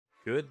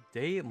Good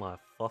day, my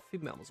fluffy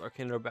mammals.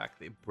 Arcane are back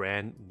with a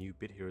brand new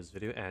Bit Heroes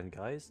video, and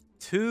guys,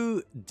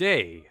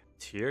 today,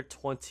 Tier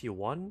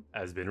 21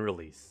 has been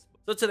released.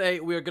 So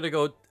today, we are gonna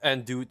go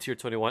and do Tier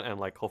 21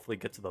 and like hopefully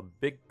get to the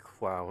big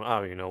crown. I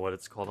don't even know what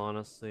it's called,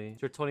 honestly.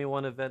 Tier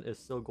 21 event is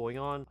still going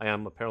on. I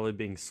am apparently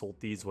being sold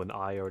these when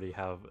I already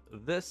have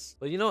this.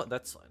 But you know what?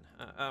 That's fine.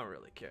 I don't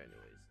really care anyways.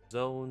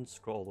 Zone,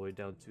 scroll all the way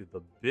down to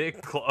the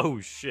big claw. Oh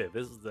shit,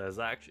 this is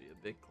actually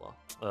a big claw.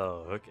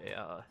 Oh, okay.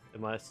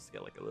 Am I supposed to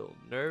get like a little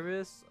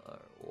nervous or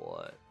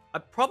what?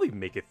 I'd probably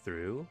make it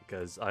through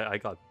because I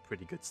got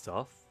pretty good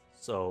stuff.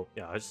 So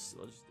yeah, I'll just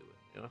do it.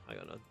 You know, I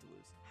got nothing to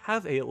lose.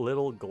 Have a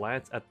little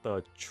glance at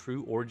the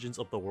true origins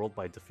of the world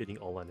by defeating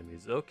all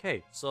enemies.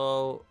 Okay,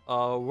 so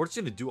we're just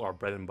gonna do our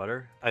bread and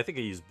butter. I think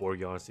I use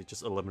Borgi, honestly,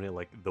 just eliminate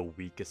like the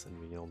weakest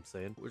enemy, you know what I'm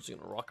saying? We're just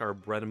gonna rock our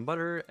bread and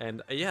butter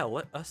and yeah,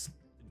 let us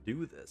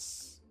do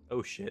this.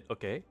 Oh shit,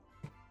 okay.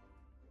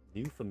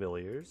 New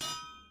familiars.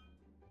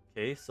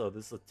 Okay, so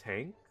this is a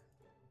tank.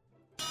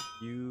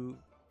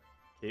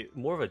 Okay,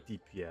 more of a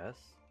DPS.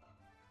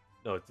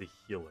 No, it's a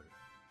healer.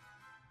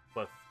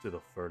 But to the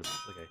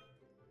furthest. Okay.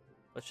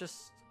 Let's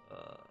just okay.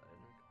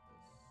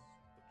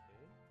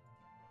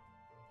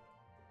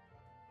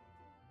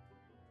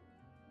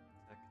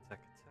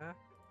 Attack.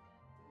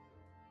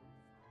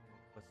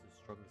 What's the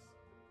strongest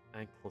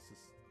and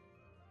closest?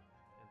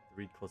 And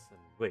 3 closest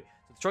enemy. Wait,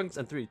 so strongest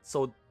and 3.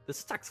 So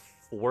this attacks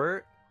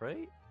 4,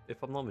 right?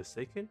 If I'm not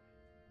mistaken.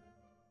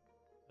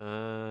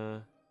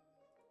 Oh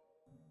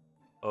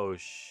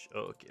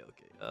okay.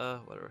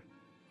 Whatever.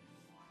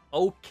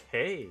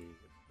 Okay,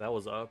 that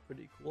was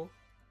pretty cool.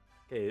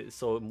 Okay,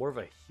 so more of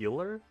a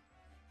healer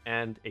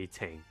and a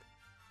tank.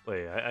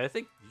 Wait, I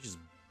think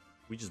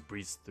we just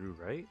breeze through,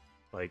 right?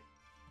 Like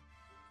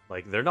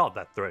they're not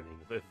that threatening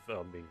if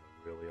I'm being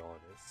really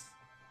honest.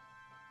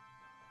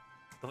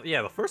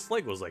 Yeah, the first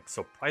leg was like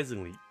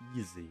surprisingly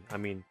easy. I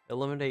mean,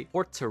 eliminate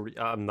Puerto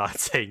Rico. I'm not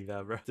saying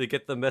that, bro. To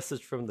get the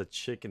message from the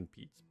chicken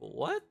pizza.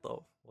 What the?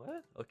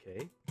 What?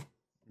 Okay.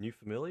 New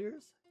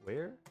familiars?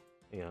 Where?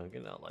 Yeah, I'm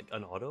gonna like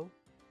an auto.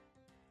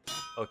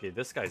 Okay,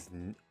 this guy's.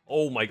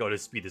 Oh my god,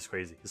 his speed is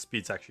crazy. His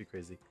speed's actually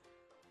crazy.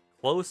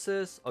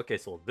 Closest. Okay,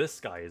 so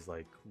this guy is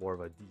like more of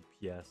a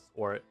DPS,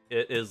 or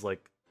it is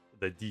like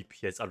the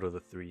DPS out of the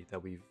 3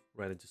 that we've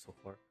ran into so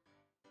far.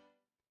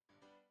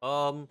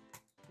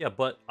 Yeah,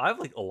 but I have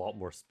like a lot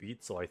more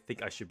speed, so I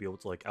think I should be able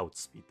to like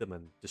outspeed them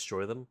and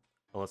destroy them.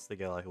 Unless they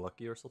get like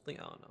lucky or something,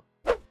 I don't know.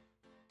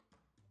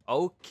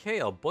 Okay,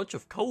 a bunch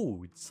of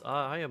codes.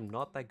 I am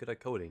not that good at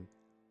coding.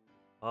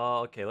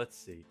 Okay, let's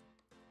see.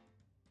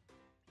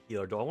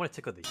 Healer, do I want to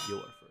take out the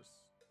healer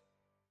first?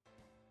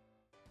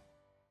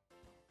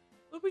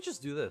 Let me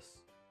just do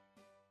this.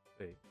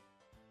 Wait.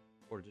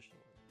 Or additional.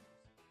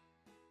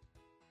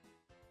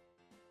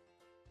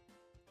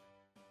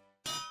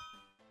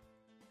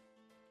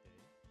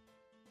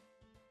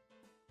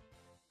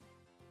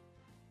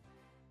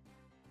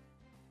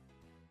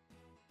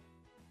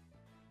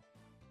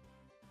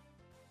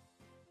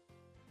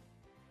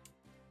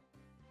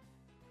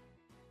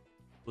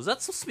 Was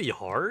that supposed to be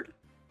hard?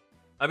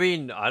 I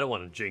mean, I don't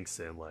want to jinx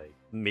him, like,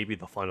 maybe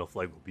the final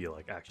flag will be,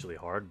 like, actually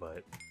hard,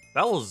 but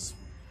that was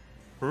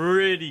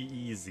pretty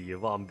easy,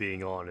 if I'm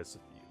being honest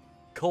with you.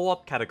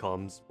 Co-op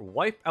Catacombs.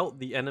 Wipe out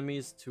the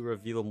enemies to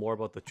reveal more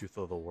about the truth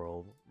of the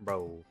world.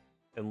 Bro,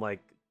 in,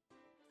 like,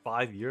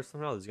 5 years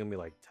from now, there's gonna be,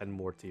 like, 10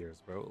 more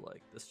tiers, bro.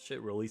 Like, this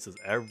shit releases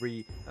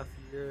every half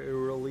year, it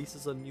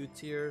releases a new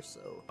tier,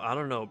 so I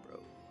don't know, bro.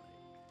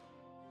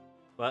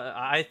 But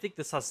I think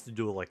this has to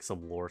do with like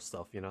some lore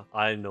stuff, you know?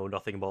 I know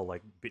nothing about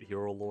like Bit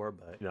Hero lore,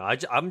 but you know,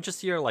 I'm just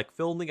here like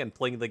filming and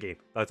playing the game.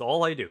 That's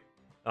all I do.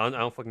 I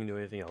don't fucking do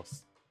anything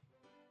else.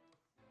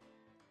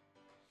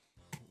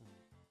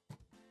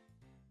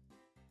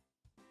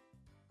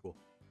 Cool.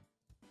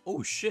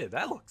 Oh shit,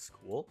 that looks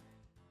cool.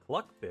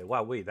 Cluck bit.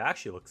 Wow, wait, that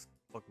actually looks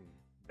fucking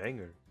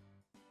banger.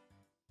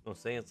 I'm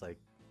saying it's like,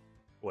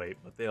 wait,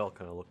 but they all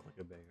kind of look like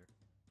a banger.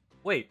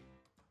 Wait.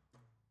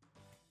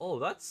 Oh,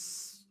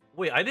 that's.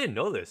 Wait, I didn't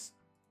know this.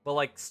 But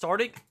like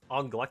starting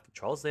on Galactic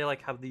Trials, they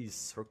like have these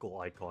circle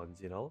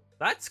icons, you know?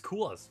 That's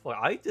cool as fuck.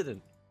 I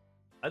didn't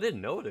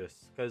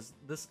notice because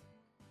this.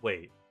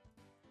 Wait.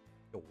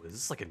 Yo, is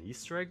this like an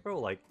Easter egg, bro?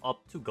 Like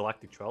up to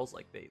Galactic Trials,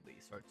 like they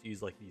start to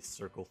use like these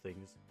circle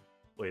things.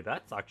 Wait,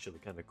 that's actually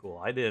kind of cool.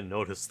 I didn't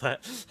notice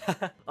that.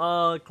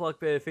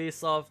 Clockbait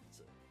face off.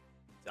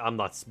 I'm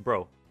not,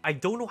 bro. I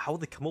don't know how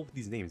they come up with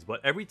these names, but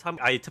every time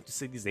I attempt to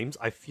say these names,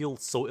 I feel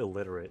so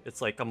illiterate.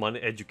 It's like I'm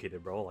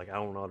uneducated, bro. Like, I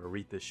don't know how to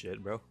read this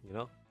shit, bro. You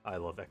know? I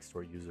love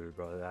Xtor users,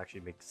 bro. It actually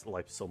makes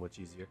life so much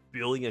easier.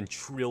 Billion,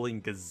 trillion,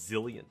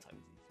 gazillion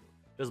times easier.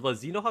 Does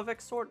Bazino have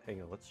Xtor?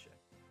 Hang on, let's check.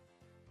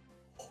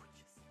 Oh,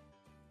 yes.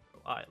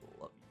 Bro, I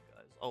love you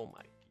guys. Oh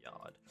my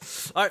god.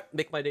 Alright,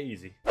 make my day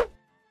easy. Oh,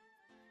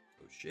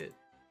 shit.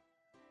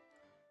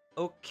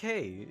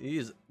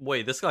 Okay,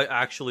 wait, this guy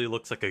actually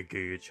looks like a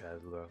Giga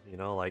Chad, bro. You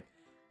know, like,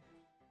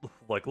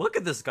 look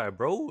at this guy,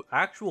 bro.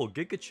 Actual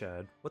Giga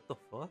Chad. What the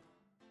fuck?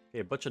 Okay,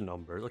 a bunch of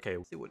numbers. Okay,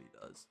 let's see what he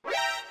does.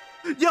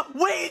 Yeah,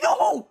 wait,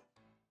 no!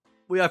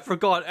 Wait, I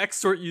forgot.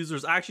 Extort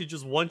users actually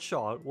just one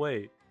shot.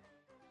 Wait.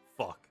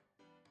 Fuck.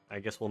 I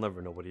guess we'll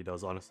never know what he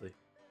does, honestly.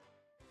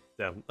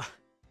 Damn.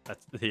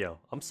 That's, yo,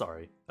 I'm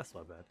sorry. That's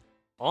my bad.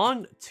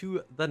 On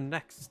to the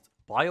next.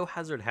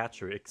 Biohazard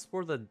Hatchery.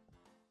 Explore the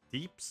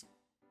deeps.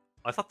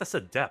 I thought that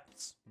said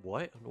depths.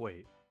 What?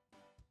 Wait.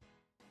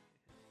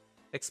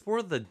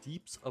 Explore the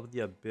deeps of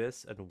the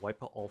abyss and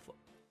wipe out all...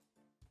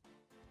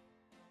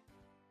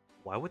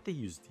 Why would they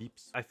use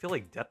deeps? I feel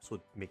like depths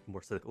would make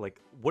more sense. Like,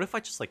 what if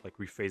I just like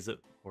rephrase it,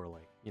 or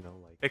like, you know,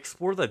 like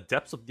explore the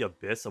depths of the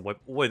abyss and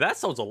wipe... Wait, that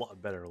sounds a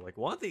lot better. Like,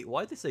 why'd they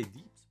say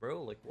deeps,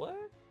 bro? Like, what?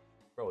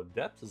 Bro,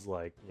 depths is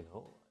like, you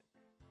know,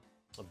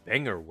 like a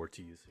banger word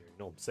to use here. You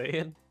know what I'm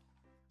saying?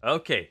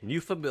 Okay,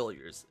 new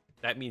familiars.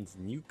 That means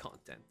new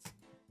content.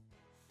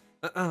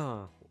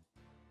 Okay,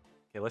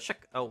 let's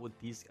check out what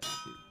these guys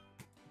do.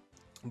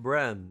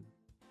 Bren.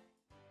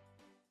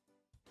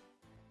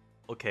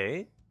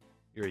 Okay.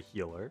 You're a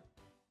healer.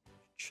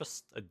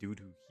 Just a dude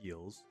who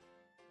heals.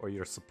 Or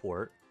you're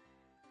support.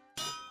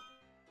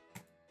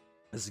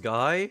 This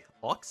guy,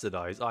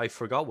 Oxidize. I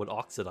forgot what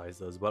Oxidize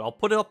does, but I'll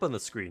put it up on the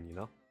screen, you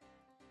know?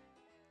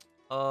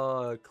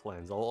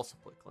 Cleanse. I'll also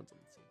put Cleanse on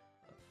the screen.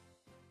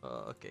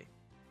 Okay.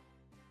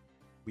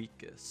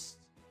 Weakest.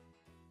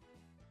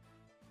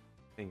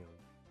 Hang on.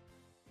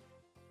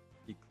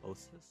 The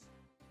closest?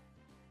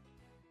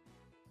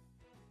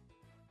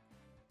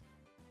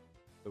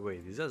 But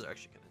wait, these guys are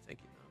actually kind of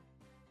tanky now.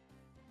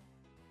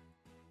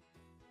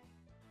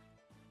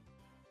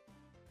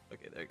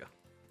 Okay, there you go.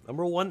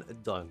 Number 1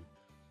 done.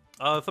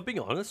 If I'm being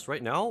honest,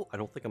 right now, I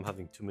don't think I'm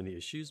having too many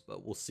issues,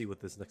 but we'll see with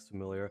this next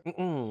familiar.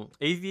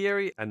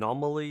 Aviary,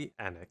 Anomaly,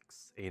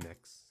 Annex,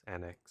 Annex.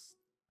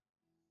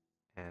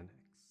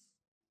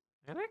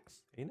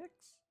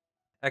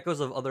 Echoes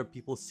of other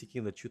people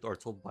seeking the truth are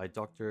told by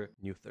Dr.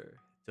 Nuther.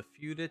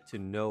 Defeated to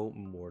know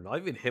more. Not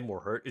even him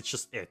or her, it's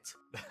just it.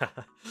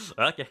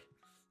 Okay.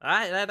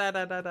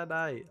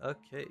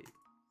 Okay.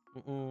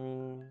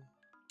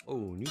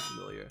 Oh, new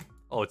familiar.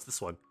 Oh, it's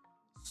this one.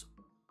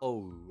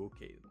 Oh,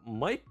 okay.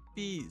 Might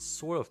be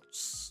sort of...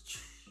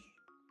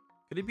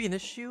 Could it be an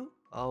issue?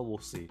 Oh, we'll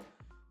see.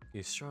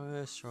 Okay,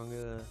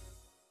 stronger.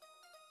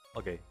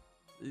 Okay.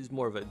 He's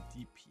more of a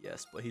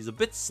DPS, but he's a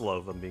bit slow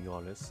if I'm being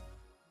honest.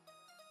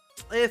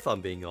 Here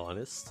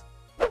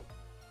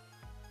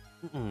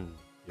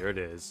it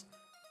is.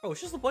 Oh,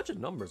 it's just a bunch of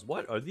numbers.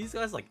 What? Are these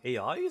guys like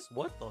AIs?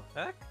 What the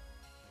heck?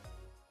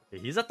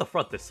 Okay, he's at the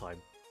front this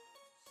time.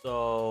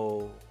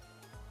 So...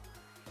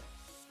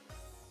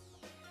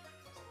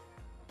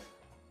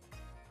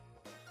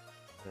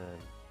 Then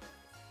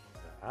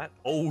that.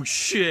 Oh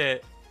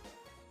shit!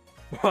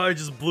 I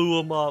just blew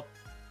him up.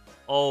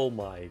 Oh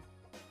my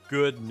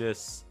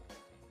goodness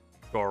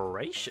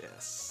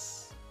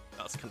gracious.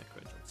 That was kind of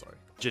cringe, I'm sorry.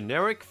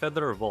 Generic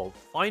Feather Vault.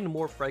 Find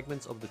more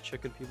fragments of the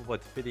chicken people by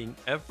defeating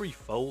every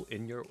foe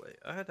in your way.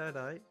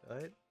 Alright.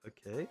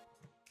 Okay.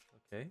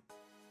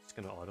 Just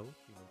gonna auto,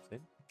 you know what I'm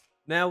saying?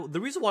 Now,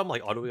 the reason why I'm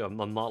like autoing,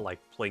 I'm not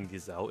like playing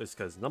these out is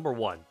because number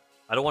 1,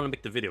 I don't want to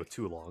make the video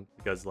too long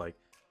because like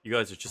you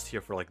guys are just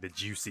here for like the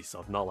juicy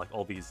stuff, not like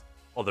all these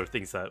other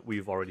things that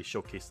we've already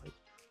showcased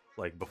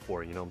like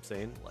before, you know what I'm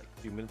saying? Like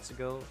a few minutes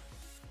ago.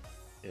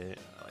 And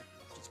like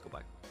just go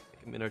back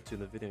like a minute or two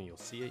in the video and you'll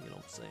see it, you know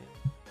what I'm saying?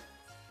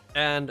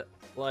 And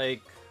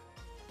like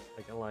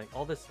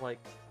all this like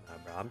nah,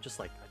 bro, I'm just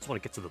like I just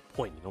want to get to the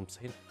point, you know what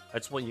I'm saying? I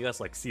just want you guys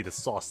like see the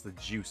sauce, the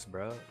juice,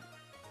 bro.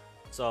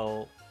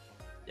 So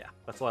yeah,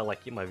 that's why I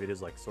like keep my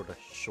videos like sort of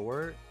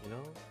short, you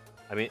know?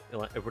 I mean,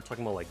 like, if we're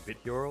talking about like Bit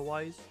Hero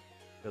wise,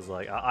 because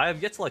like I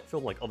have yet to like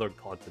film like other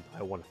content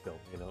I want to film,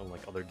 you know,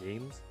 like other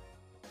games.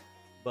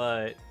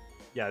 But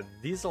yeah,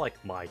 these are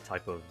like my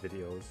type of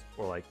videos,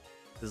 or like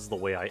this is the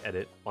way I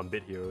edit on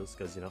Bit Heroes,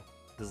 because you know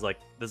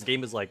this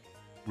game is like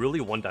really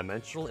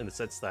one-dimensional in the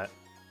sense that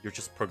you're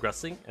just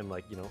progressing and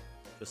like you know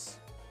just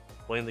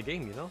playing the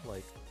game, you know,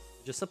 like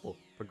just simple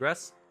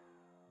progress,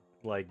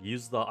 like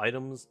use the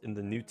items in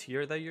the new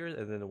tier that you're,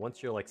 and then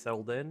once you're like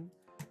settled in,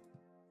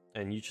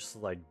 and you just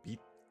like beat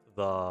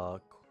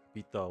the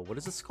what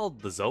is this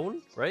called, the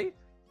zone, right?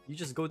 You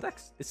just go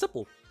next. It's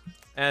simple.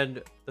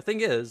 And the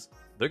thing is,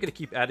 they're gonna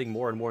keep adding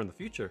more and more in the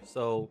future.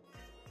 So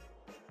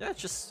yeah,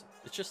 it's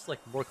just like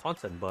more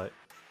content, but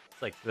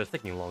it's like they're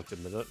thinking long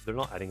term. They're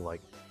not adding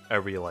like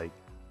every like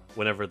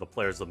whenever the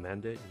players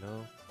demand it, you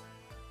know.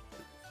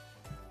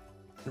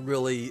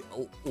 Really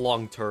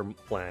long term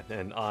plan,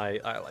 and I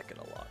like it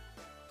a lot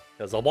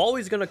because I'm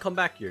always gonna come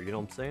back here. You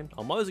know what I'm saying?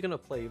 I'm always gonna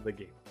play the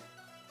game.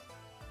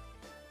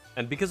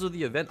 And because of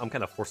the event, I'm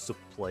kind of forced to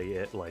play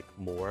it like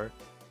more,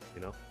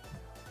 you know.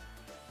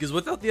 Because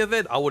without the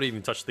event, I wouldn't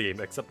even touch the game,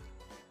 except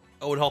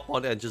I would hop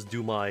on and just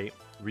do my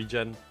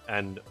regen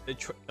and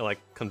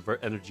like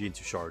convert energy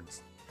into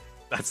shards.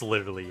 That's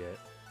literally it.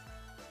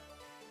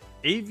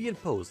 Avian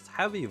Post.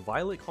 Have a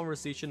violent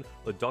conversation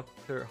with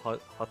Dr.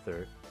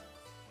 Huther.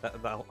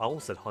 I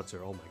almost said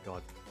Hutzer, oh my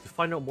god. To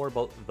find out more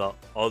about the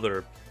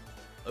other...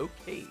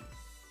 Okay.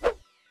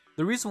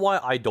 The reason why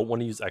I don't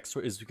want to use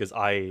extra is because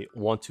I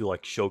want to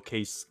like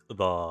showcase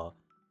the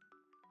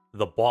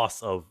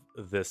boss of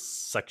this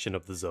section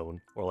of the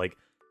zone, or like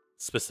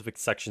specific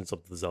sections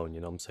of the zone, you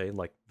know what I'm saying?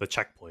 Like the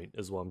checkpoint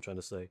is what I'm trying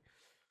to say.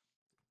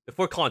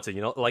 For content,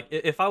 you know, like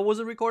if I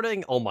wasn't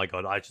recording, oh my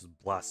god, I just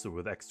blasted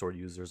with extort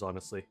users,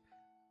 honestly.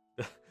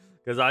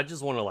 Because I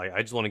just want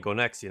to go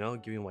next, you know?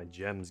 Give me my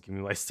gems, give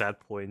me my stat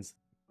points.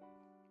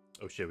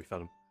 Oh shit, we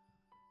found him.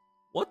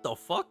 What the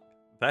fuck?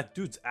 That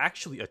dude's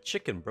actually a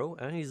chicken, bro,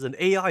 and he's an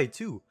AI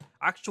too.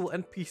 Actual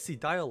NPC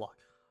dialogue.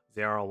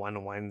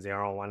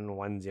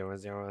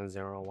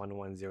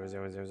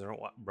 01101110000110000.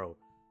 What, bro?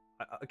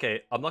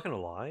 Okay, I'm not gonna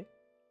lie.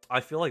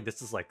 I feel like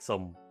this is like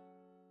some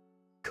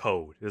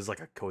code. This is like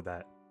a code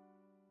that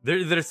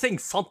they're saying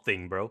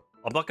something, bro.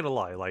 I'm not gonna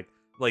lie. Like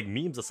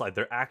memes aside,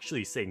 they're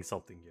actually saying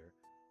something here.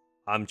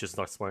 I'm just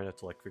not smart enough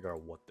to like figure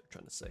out what they're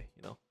trying to say,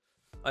 you know?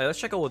 Alright, let's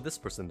check out what this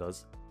person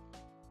does.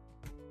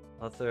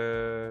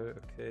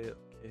 Other... Okay.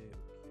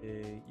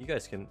 You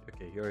guys can...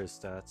 Okay, here are his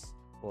stats.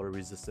 Water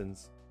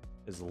resistance.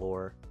 His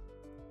lore.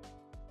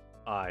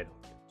 I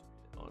don't get to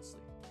read it,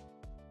 honestly.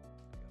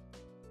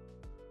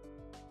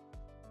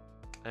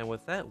 And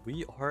with that,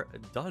 we are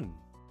done.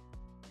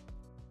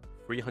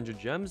 300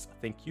 gems.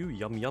 Thank you.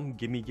 Yum yum.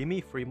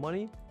 Gimme. Free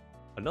money.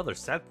 Another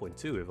stat point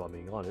too, if I'm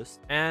being honest.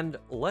 And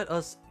let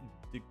us...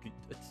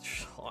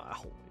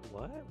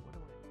 What?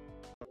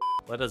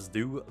 Let us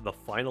do the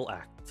final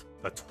act.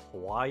 The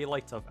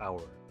Twilight of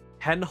Hour.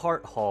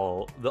 Henhart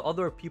Hall. The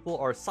other people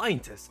are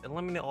scientists.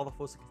 Eliminate all the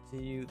foes to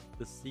continue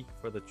the seek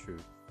for the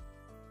truth.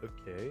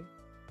 Okay.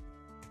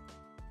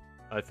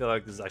 I feel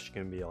like this is actually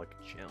going to be like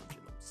a challenge, you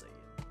know what I'm saying?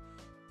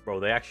 Bro,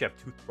 they actually have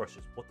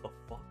toothbrushes. What the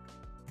fuck?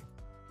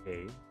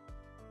 Okay.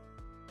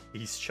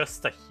 He's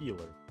just a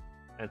healer.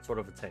 And sort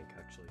of a tank,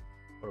 actually.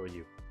 What are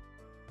you?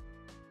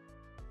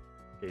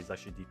 Okay, he's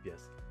actually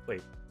DPS.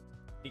 Wait.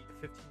 8,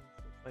 15,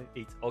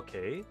 8.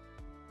 Okay.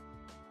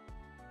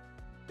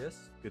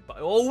 Yes. Goodbye.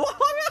 Oh,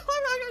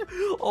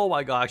 oh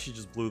my god, I actually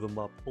just blew them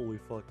up. Holy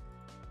fuck.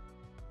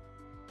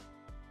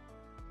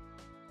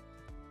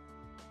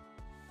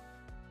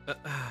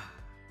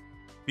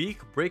 Beak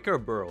Breaker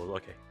Burrows.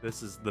 Okay,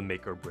 this is the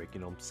make or break,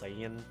 you know what I'm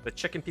saying? The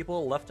chicken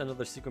people left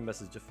another secret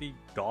message. Defeat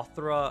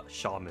Gothra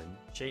Shaman.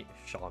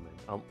 Shaman.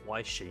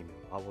 Why Shaman?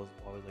 Why was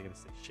I gonna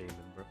say Shaman,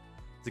 bro?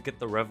 To get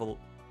the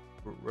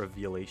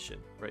revelation,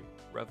 right?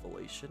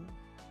 Revelation.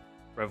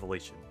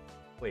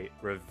 Wait,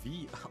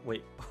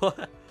 wait,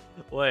 what?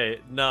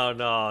 Wait,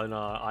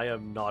 no. I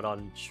am not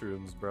on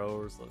shrooms, bro,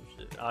 or some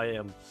shit. I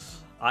am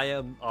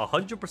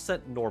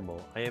 100%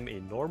 normal. I am a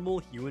normal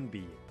human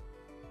being.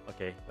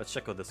 Okay, let's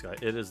check out this guy.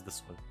 It is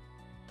this one.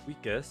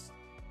 Weakest.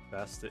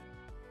 Fastest.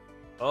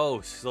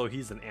 Oh, so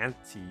he's an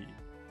anti.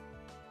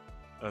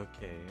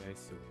 Okay, I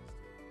see.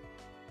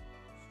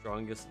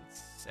 Strongest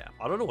sap.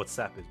 I don't know what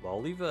sap is, but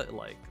I'll leave it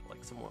like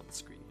somewhere on the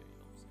screen here.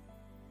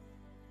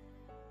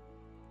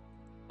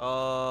 You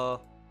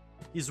know.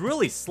 He's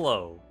really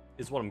slow,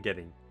 is what I'm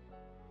getting.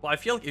 But I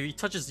feel like if he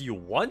touches you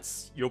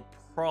once, you're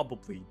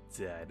probably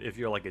dead. If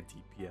you're like a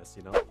DPS,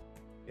 you know.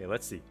 Okay,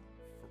 let's see.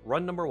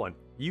 Run number 1.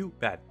 You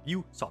bad.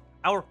 You stop.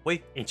 Our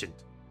way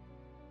ancient.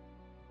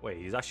 Wait,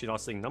 he's actually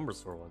not saying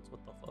numbers for once.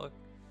 What the fuck?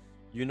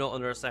 You don't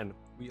understand.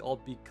 We all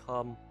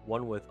become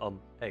one with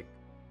egg.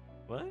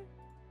 What?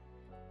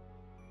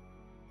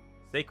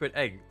 Sacred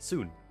egg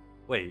soon.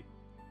 Wait,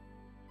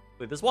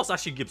 this boss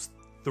actually gives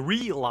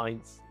 3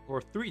 lines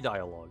or 3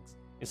 dialogues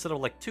instead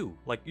of like 2,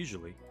 like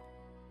usually.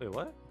 Wait,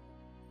 what?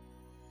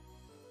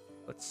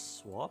 Let's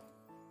swap.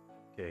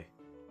 Okay.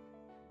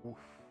 Oof.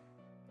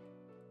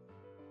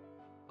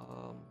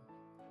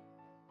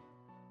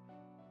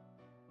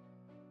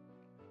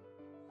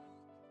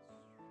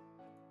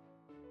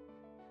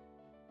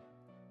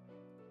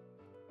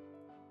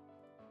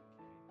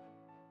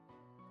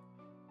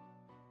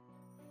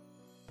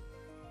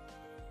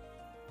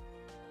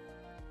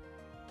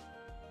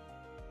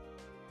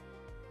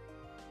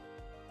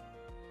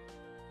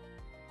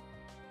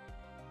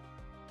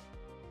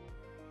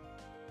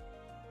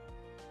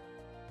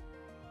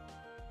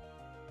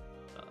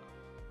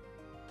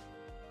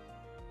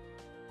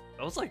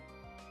 I was like,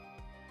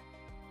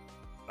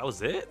 that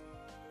was it?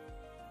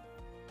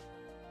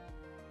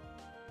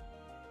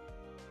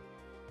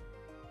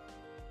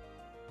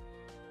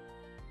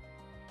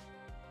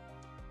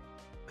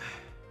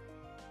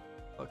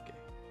 Okay.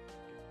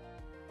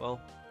 Well,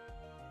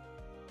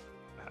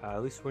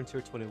 at least we're in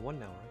tier 21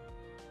 now, right?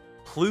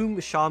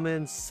 Plume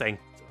Shaman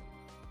Sanctum.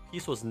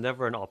 Peace was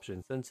never an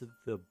option. Send to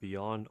the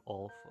beyond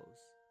all foes.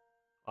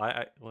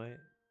 Wait.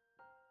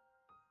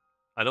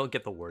 I don't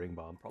get the wording,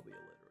 but I'm probably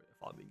illiterate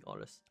if I'm being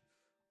honest.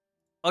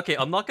 Okay,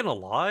 I'm not gonna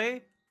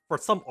lie. For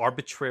some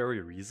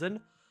arbitrary reason,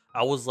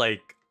 I was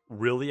like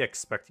really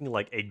expecting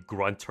like a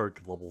Grunter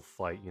level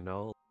fight, you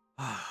know?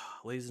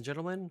 Ladies and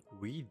gentlemen,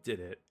 we did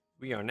it.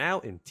 We are now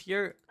in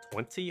tier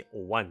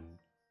 21.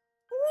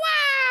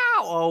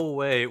 Wow! Oh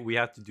wait, we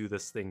have to do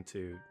this thing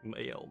too.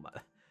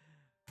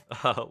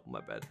 Oh my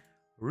bad.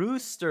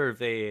 Rooster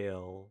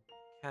Vale.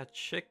 Cat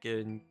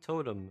Chicken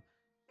Totem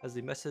has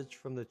a message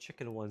from the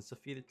chicken ones.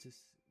 Defeat it to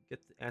get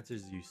the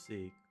answers you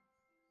seek.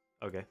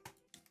 Okay.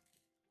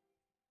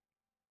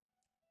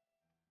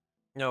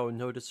 No,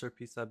 notice her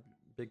piece that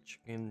big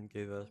chicken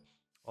gave us.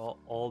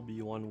 All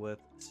be one with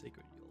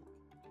sacred yolk.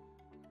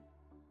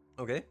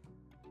 Okay.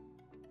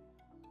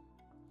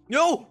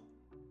 No!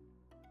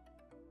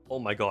 Oh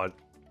my god.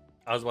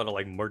 I was about to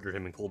like murder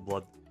him in cold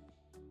blood.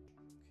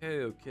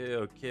 Okay,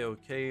 there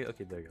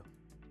you go.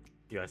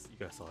 You guys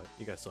saw it.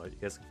 You guys saw it. You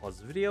guys can pause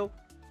the video.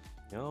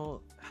 You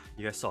know,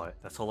 you guys saw it.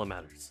 That's all that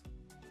matters.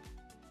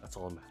 That's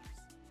all that matters.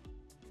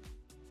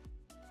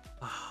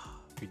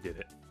 We did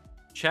it.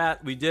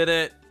 Chat, we did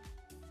it.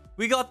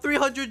 We got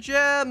 300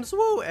 gems.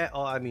 Woo!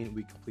 Oh, I mean,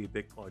 we completed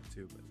Big Card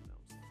too, but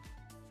no,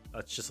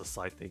 that's just a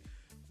side thing.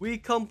 We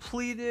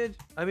completed.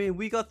 I mean,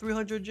 we got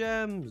 300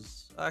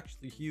 gems.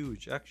 Actually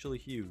huge. Actually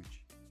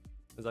huge.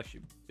 There's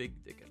actually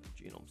big dick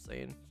energy. You know what I'm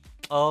saying?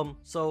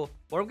 So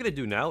what I'm gonna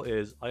do now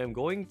is I am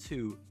going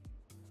to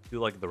do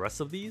like the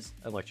rest of these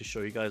and like just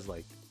show you guys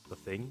like the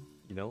thing,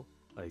 you know,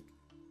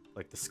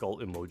 like the skull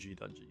emoji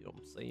dungeon. You know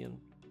what I'm saying?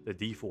 The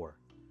D4.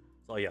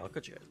 So yeah, I'll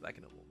catch you guys back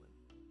in a moment.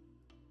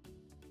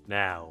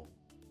 Now.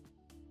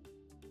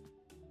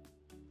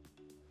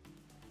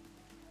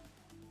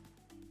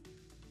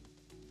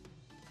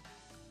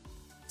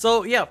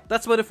 So yeah,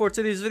 that's about it for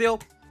today's video.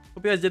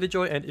 Hope you guys did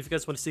enjoy, and if you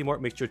guys want to see more,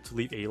 make sure to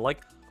leave a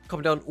like,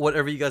 comment down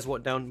whatever you guys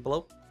want down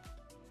below,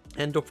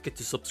 and don't forget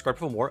to subscribe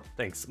for more.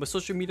 Thanks. My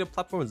social media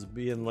platforms will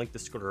be in like the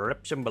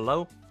description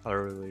below. I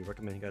really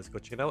recommend you guys go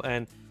check it out.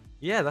 And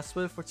yeah, that's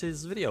about it for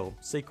today's video.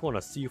 Stay cool, and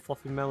I'll see you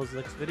fluffy mammals in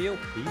the next video.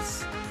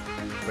 Peace.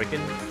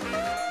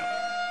 Freaking